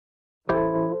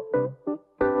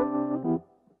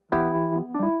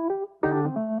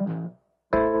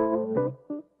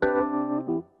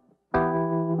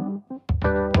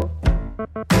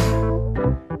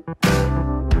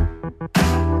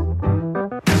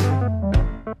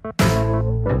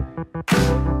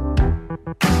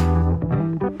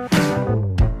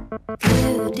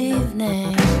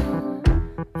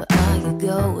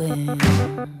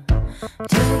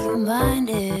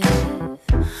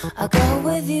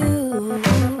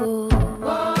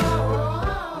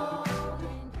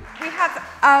We have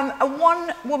a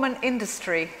one-woman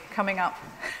industry coming up.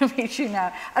 Meet you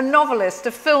now. A novelist,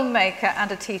 a filmmaker,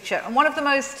 and a teacher, and one of the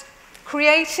most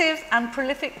creative and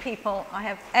prolific people I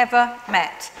have ever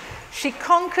met. She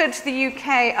conquered the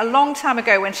UK a long time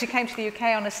ago when she came to the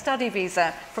UK on a study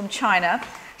visa from China.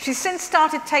 She's since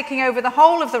started taking over the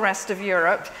whole of the rest of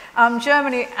Europe,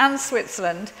 Germany and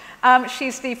Switzerland.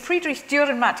 She's the Friedrich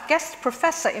Dürrenmatt Guest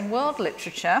Professor in World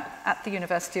Literature at the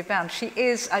University of Bern. She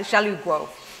is XIAOLU GUO.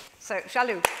 So,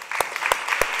 XIAOLU.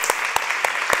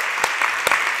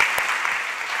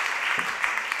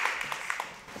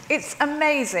 It's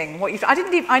amazing what you've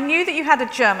done. I knew that you had a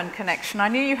German connection. I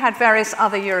knew you had various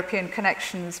other European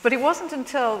connections, but it wasn't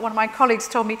until one of my colleagues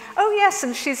told me, oh yes,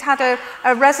 and she's had a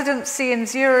residency in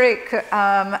Zurich.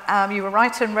 You were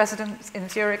writer in residence in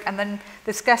Zurich, and then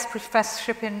this guest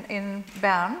professorship in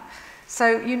Bern.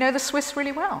 So you know the Swiss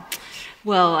really well.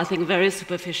 Well, I think very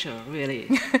superficial, really.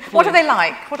 What are they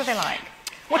like? What are they like?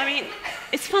 I mean,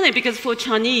 it's funny because for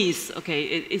Chinese, okay,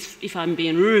 if I'm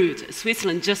being rude,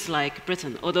 Switzerland just like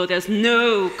Britain, although there's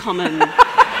no common.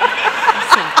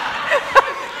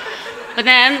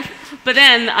 But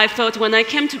then I thought when I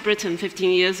came to Britain 15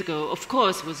 years ago, of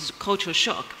course, it was a cultural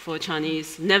shock for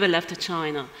Chinese, never left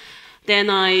China. Then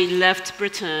I left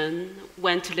Britain,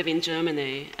 went to live in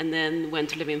Germany, and then went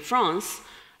to live in France,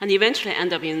 and eventually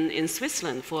ended up in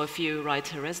Switzerland for a few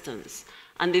writer residents.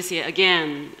 And this year,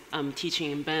 again, I'm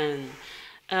teaching in Bern.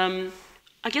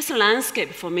 I guess the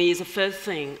landscape for me is the first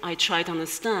thing I try to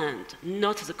understand,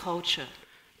 not the culture.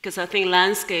 Because I think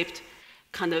landscape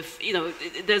kind of,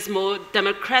 there's more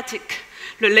democratic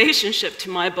relationship to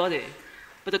my body.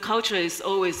 But the culture is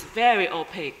always very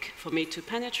opaque for me to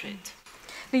penetrate.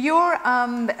 Now you're,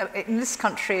 in this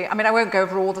country, I mean, I won't go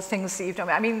over all the things that you've done.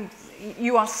 I mean,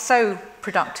 you are so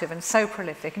productive and so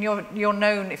prolific, and you're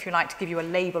known, if you like, to give you a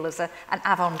label as an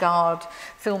avant-garde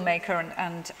filmmaker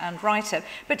and writer.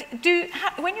 But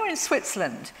when you're in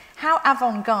Switzerland, how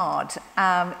avant-garde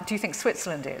do you think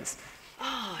Switzerland is?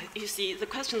 Oh, you see, the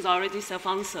question's already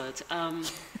self-answered.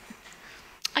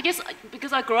 I guess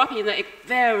because I grew up in a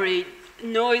very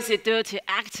noisy, dirty,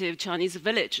 active Chinese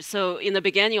village. So in the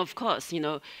beginning, of course,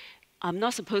 I'm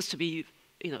not supposed to be,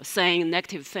 saying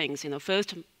negative things.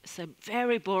 First, it's a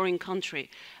very boring country.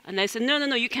 And I said, no,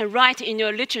 you can write in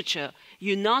your literature.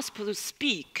 You're not supposed to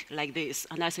speak like this.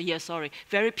 And I said, yeah, sorry,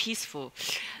 very peaceful.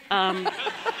 And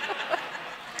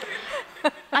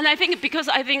I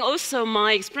think also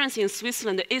my experience in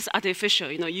Switzerland is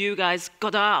artificial. You guys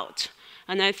got out.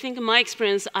 And I think my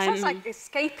experience, sounds like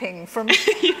escaping from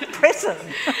prison.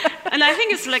 And I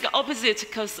think it's like opposite,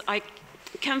 because I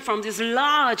came from this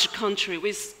large country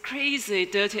with crazy,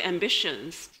 dirty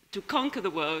ambitions to conquer the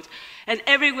world, and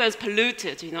everywhere is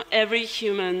polluted. Every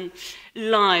human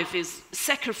life is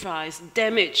sacrificed,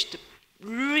 damaged,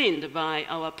 ruined by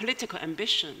our political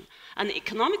ambition and the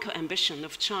economical ambition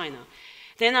of China.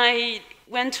 Then I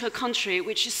went to a country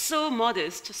which is so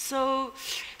modest, so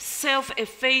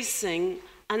self-effacing,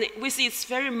 and with its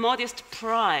very modest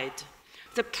pride.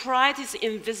 The pride is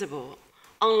invisible,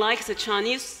 unlike the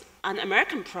Chinese and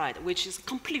American pride, which is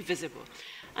completely visible.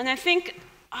 And I think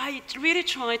I really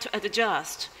try to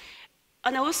adjust.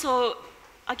 And also,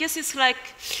 I guess it's like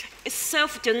a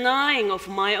self-denying of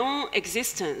my own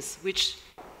existence, which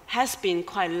has been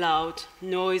quite loud,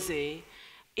 noisy,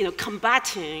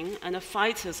 combating and a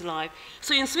fighter's life.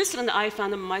 So in Switzerland, I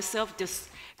found myself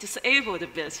disabled a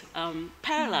bit,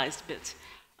 paralyzed a bit.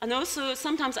 And also,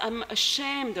 sometimes I'm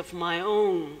ashamed of my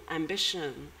own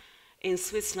ambition in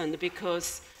Switzerland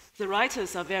because the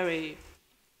writers are very,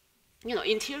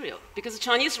 interior. Because the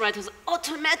Chinese writers are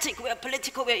automatic, we're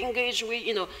political, we're engaged,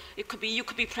 you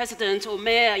could be president or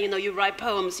mayor, you write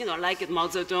poems, like Mao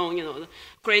Zedong, the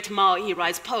great Mao, he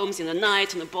writes poems in the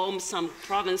night and bombs some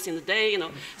province in the day,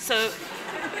 So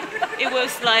it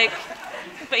was like,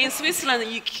 but in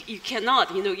Switzerland, you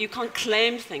cannot, you can't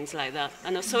claim things like that.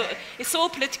 And so it's all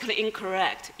politically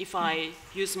incorrect if I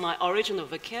use my original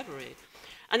vocabulary.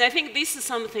 And I think this is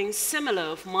something similar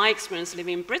of my experience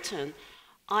living in Britain.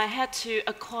 I had to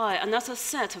acquire another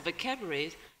set of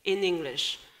vocabulary in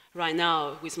English right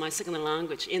now with my second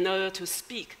language in order to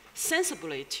speak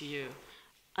sensibly to you.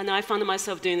 And I found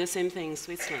myself doing the same thing in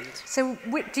Switzerland. So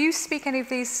do you speak any of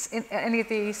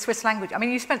the Swiss language? I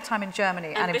mean, you spent time in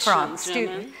Germany and in France.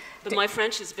 German, but my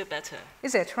French is a bit better.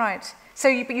 Is it? Right. So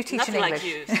you teach Nothing in English?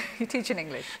 Like you. You teach in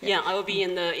English? Yeah, I will be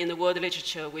in the world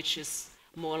literature, which is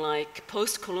more like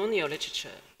post-colonial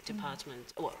literature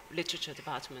department, or literature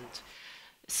department.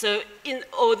 So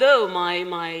although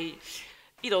my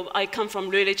I come from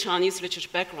really Chinese literature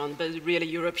background, but really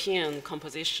European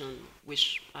composition,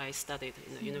 which I studied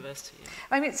in the university.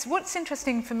 I mean, what's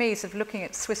interesting for me, sort of looking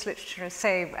at Swiss literature,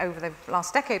 say, over the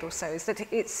last decade or so, is that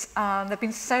there have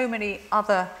been so many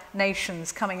other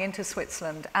nations coming into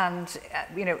Switzerland, and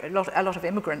a lot of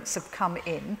immigrants have come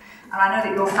in. And I know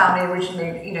that your family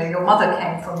originally, your mother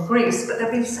came from Greece, but there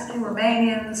have been so many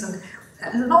Romanians and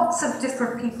lots of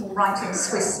different people writing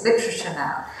Swiss literature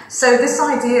now. So this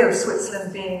idea of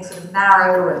Switzerland being sort of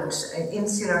narrow and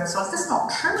insular and so on, is just not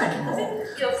true anymore. I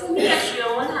think, for me, actually,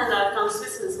 on one hand, I found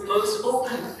Switzerland the most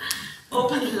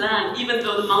open land, even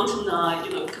though the mountains are,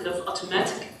 kind of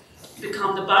automatic,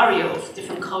 become the barrier of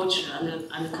different culture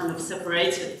and kind of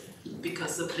separated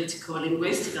because of political and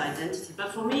linguistic identity.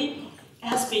 But for me, it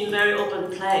has been a very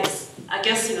open place. I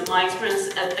guess, my experience,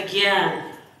 again,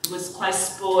 was quite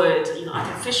spoiled,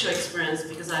 artificial experience,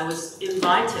 because I was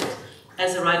invited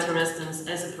as a writer-resident,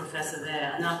 as a professor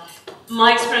there. Now,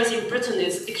 my experience in Britain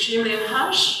is extremely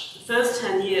harsh. The first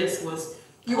 10 years was...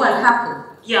 You weren't happy?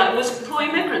 Yeah, it was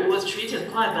pro-immigrant, was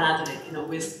treated quite badly,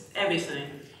 with everything.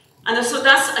 And so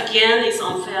that's, again, it's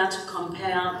unfair to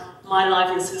compare my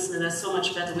life in Switzerland as so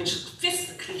much better, which fits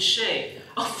the cliche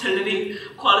of the living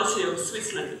quality of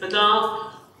Switzerland. But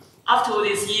now, after all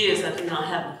these years, I think I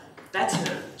have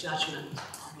better judgment.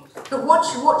 But what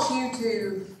you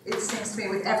do, it seems to me,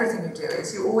 with everything you do,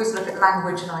 is you always look at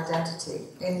language and identity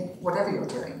in whatever you're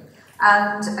doing.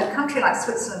 And a country like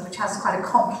Switzerland, which has quite a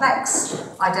complex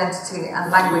identity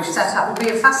and language setup, would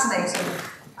be a fascinating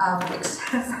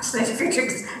feature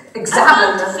to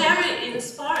examine. And very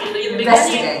inspiring. In the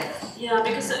investigate. Yeah,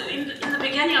 because in the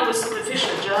beginning I was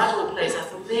superficial judge of a place. I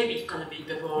thought maybe it's going to be a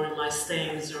bit boring, my stay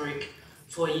in Zurich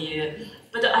for a year.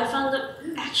 But I found it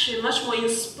actually much more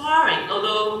inspiring,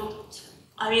 although,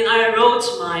 I wrote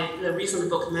the recent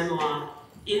book memoir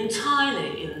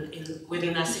entirely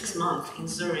within that 6 months in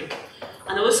Zurich.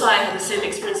 And also I had the same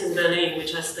experience in Berlin,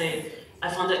 which I stayed. I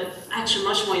found it actually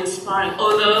much more inspiring,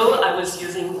 although I was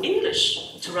using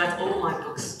English to write all my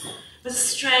books. But it's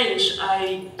strange,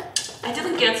 I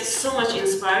didn't get so much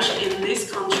inspiration in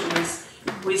these countries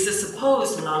with the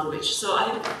supposed language. So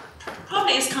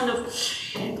probably it's kind of,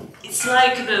 it's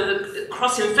like the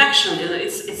cross-infection,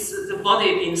 it's the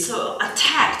body being so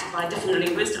attacked by different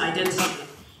linguistic identity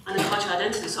and the cultural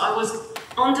identity. So I was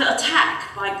under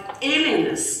attack by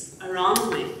alienness around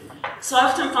me. So I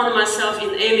often found myself in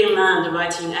alien land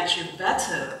writing actually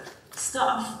better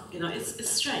stuff. It's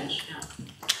strange. Yeah.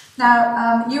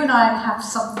 Now, you and I have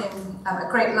something, a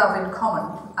great love in common.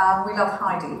 We love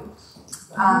Heidi.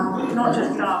 Not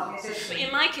just love.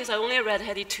 In my case, I only read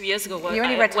Heidi 2 years ago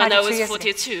when I was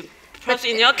 42. Perhaps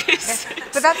in your case.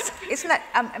 But isn't that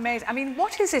amazing?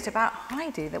 What is it about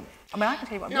Heidi that... I can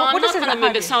tell you what. No, I'm not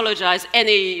going to mythologize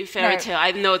any fairy tale.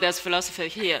 I know there's philosophy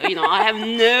here. I have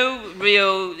no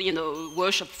real,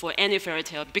 worship for any fairy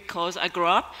tale because I grew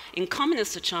up in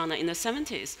communist China in the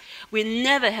 70s. We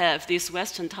never have these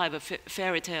Western type of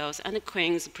fairy tales and the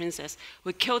queens, princess.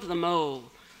 We killed them all.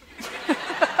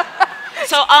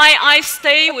 So I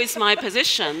stay with my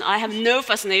position. I have no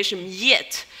fascination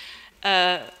yet.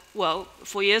 Well,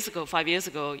 5 years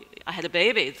ago, I had a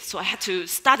baby, so I had to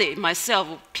study myself,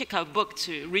 pick a book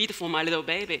to read for my little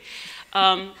baby.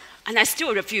 And I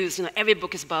still refuse, every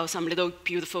book is about some little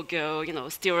beautiful girl,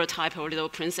 stereotype of a little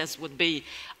princess would be,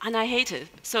 and I hate it.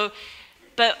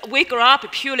 But we grew up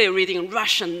purely reading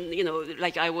Russian,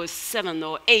 like I was 7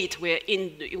 or 8, where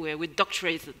we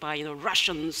doctorated by,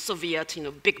 Russian, Soviet,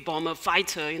 big bomber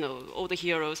fighter, all the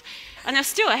heroes. And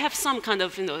I have some kind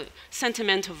of,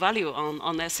 sentimental value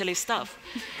on that silly stuff.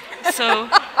 So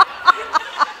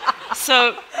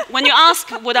when you ask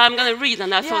what I'm going to read,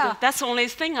 and I thought that's the only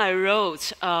thing I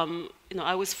wrote.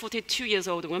 I was 42 years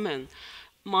old woman.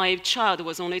 My child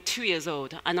was only 2 years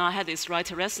old, and I had this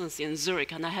writer residency in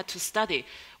Zurich, and I had to study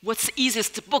what's the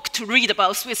easiest book to read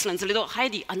about Switzerland's little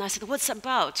Heidi. And I said, what's it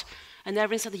about? And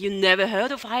everyone said, you never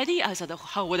heard of Heidi? I said,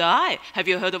 how would I? Have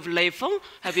you heard of Leifong?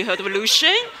 Have you heard of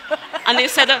Lucien? And they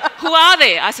said, who are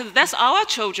they? I said, that's our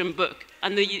children's book.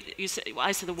 And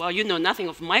I said, well, you know nothing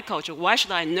of my culture. Why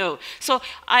should I know? So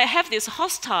I have this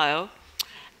hostile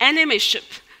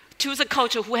enemyship to the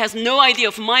culture who has no idea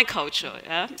of my culture.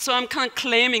 Yeah? So I'm kind of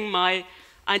claiming my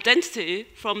identity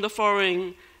from the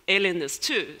foreign alienness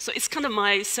too. So it's kind of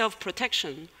my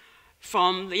self-protection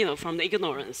from the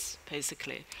ignorance,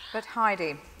 basically. But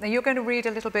Heidi, now you're going to read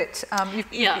a little bit.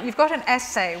 You've got an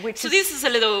essay which. So this is a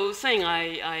little thing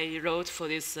I wrote for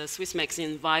this Swiss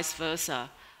magazine, Vice Versa.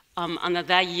 And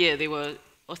that year they were.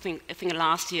 I think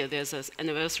last year there's an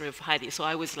anniversary of Heidi, so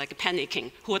I was like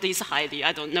panicking. What is Heidi?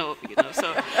 I don't know.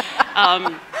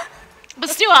 But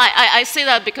still, I say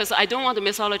that because I don't want to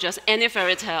mythologize any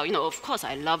fairy tale. You know, of course,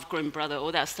 I love Grimm Brother,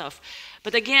 all that stuff.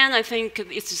 But again, I think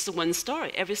it's just one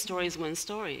story. Every story is one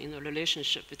story in the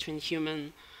relationship between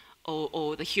human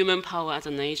or the human power as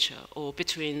a nature, or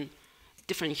between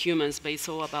different humans, but it's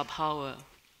all about power,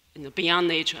 you know, beyond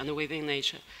nature and within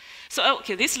nature. So,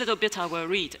 okay, this little bit I will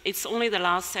read. It's only the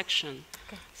last section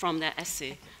from the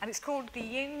essay. And it's called The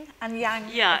Yin and Yang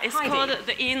of Yeah, it's Heidi. called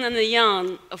The Yin and the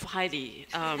Yang of Heidi.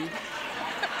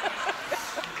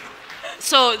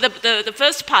 So the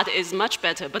first part is much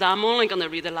better, but I'm only going to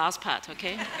read the last part,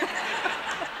 okay?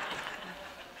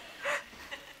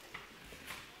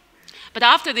 But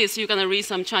after this, you're going to read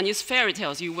some Chinese fairy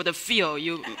tales. You would feel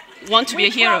you want to be a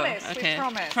hero. Promise, okay, we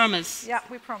promise. Promise. Yeah,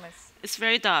 we promise. It's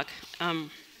very dark.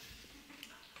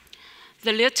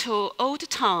 The little old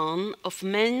town of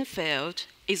Mainfield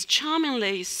is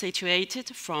charmingly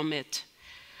situated from it.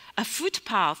 A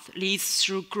footpath leads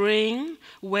through green,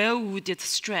 well-wooded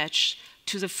stretch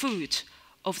to the foot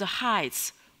of the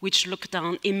heights which look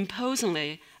down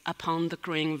imposingly upon the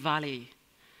green valley.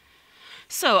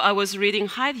 So I was reading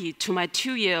Heidi to my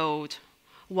 2-year-old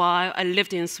while I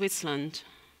lived in Switzerland.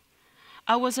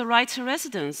 I was a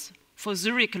writer-resident for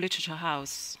Zurich Literature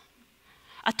House.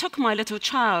 I took my little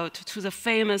child to the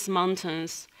famous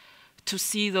mountains to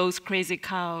see those crazy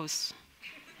cows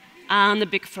and the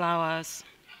big flowers.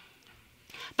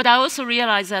 But I also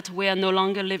realized that we are no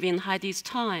longer living in Heidi's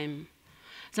time.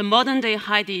 The modern-day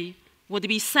Heidi would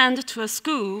be sent to a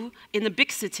school in a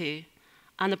big city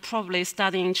and probably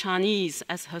studying Chinese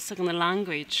as her second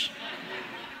language.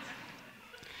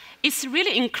 It's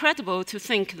really incredible to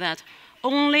think that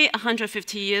only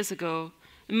 150 years ago,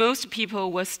 most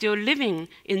people were still living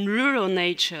in rural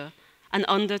nature and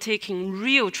undertaking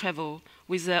real travel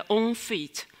with their own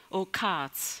feet or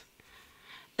carts.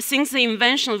 Since the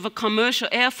invention of a commercial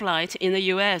air flight in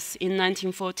the US in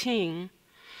 1914,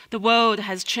 the world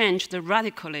has changed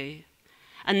radically.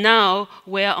 And now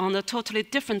we're on a totally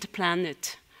different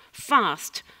planet,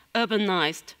 fast,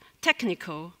 urbanized,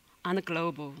 technical, and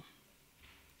global.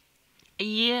 A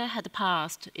year had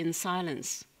passed in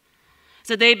silence.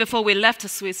 The day before we left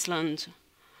Switzerland,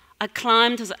 I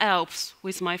climbed the Alps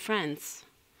with my friends.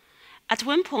 At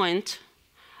one point,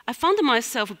 I found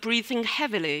myself breathing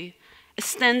heavily,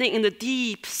 standing in the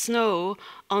deep snow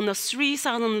on a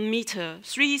 3,000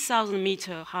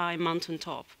 meter high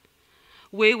mountaintop.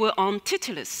 We were on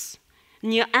Titlis,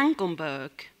 near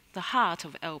Angelberg, the heart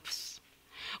of Alps,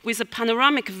 with a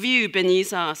panoramic view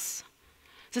beneath us.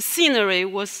 The scenery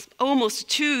was almost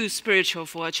too spiritual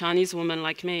for a Chinese woman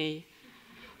like me,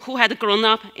 who had grown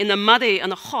up in the muddy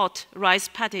and hot rice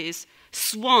paddies,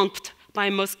 swamped by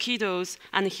mosquitoes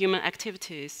and human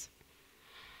activities.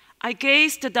 I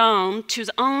gazed down to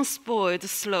the unspoiled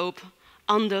slope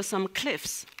under some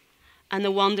cliffs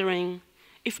and wondering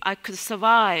if I could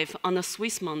survive on a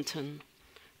Swiss mountain,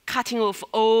 cutting off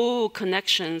all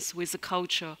connections with the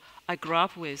culture I grew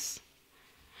up with.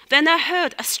 Then I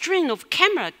heard a string of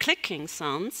camera clicking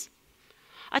sounds.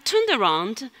 I turned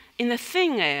around in the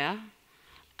thin air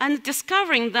and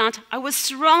discovering that I was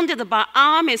surrounded by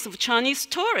armies of Chinese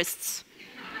tourists.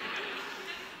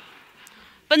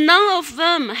 But none of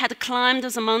them had climbed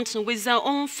the mountain with their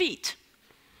own feet.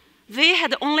 They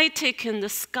had only taken the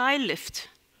sky lift,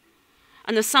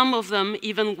 and some of them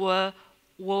even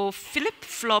wore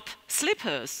flip-flop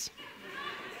slippers.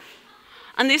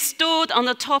 And they stood on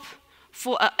the top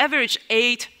for an average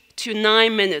 8 to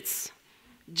 9 minutes,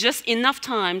 just enough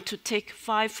time to take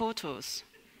 5 photos.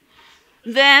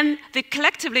 Then they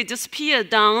collectively disappeared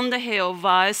down the hill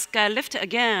via sky lift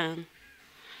again.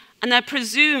 And I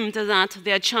presumed that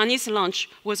their Chinese lunch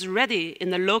was ready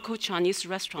in the local Chinese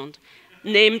restaurant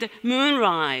named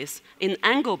Moonrise in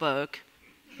Angelberg,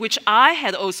 which I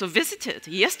had also visited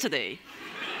yesterday.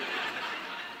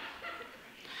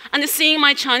 And seeing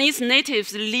my Chinese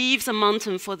natives leave the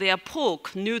mountain for their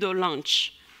pork noodle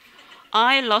lunch,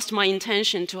 I lost my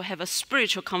intention to have a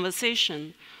spiritual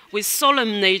conversation with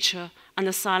solemn nature and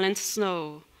the silent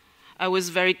snow. I was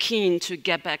very keen to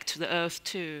get back to the earth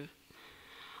too.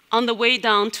 On the way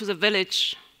down to the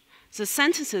village, the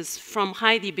sentences from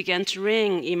Heidi began to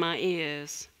ring in my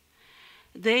ears.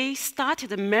 They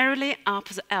started merrily up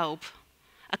the Alp.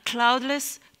 A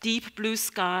cloudless, deep blue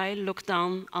sky looked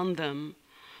down on them,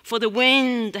 for the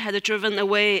wind had driven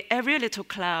away every little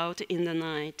cloud in the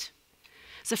night.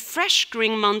 The fresh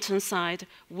green mountainside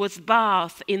was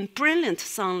bathed in brilliant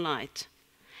sunlight,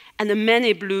 and the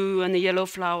many blue and yellow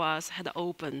flowers had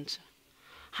opened.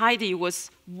 Heidi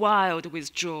was wild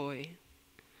with joy.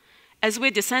 As we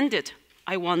descended,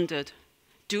 I wondered,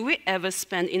 do we ever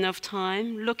spend enough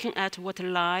time looking at what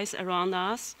lies around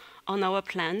us on our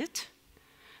planet?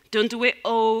 Don't we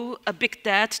owe a big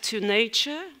debt to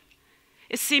nature?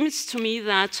 It seems to me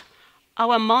that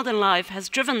our modern life has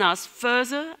driven us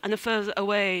further and further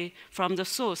away from the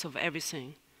source of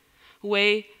everything.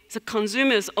 We, the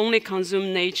consumers, only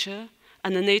consume nature,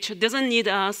 and the nature doesn't need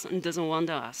us and doesn't want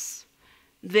us.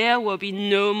 There will be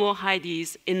no more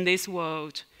Heidis in this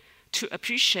world to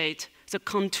appreciate the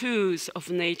contours of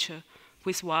nature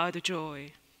with wild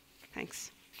joy.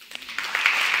 Thanks.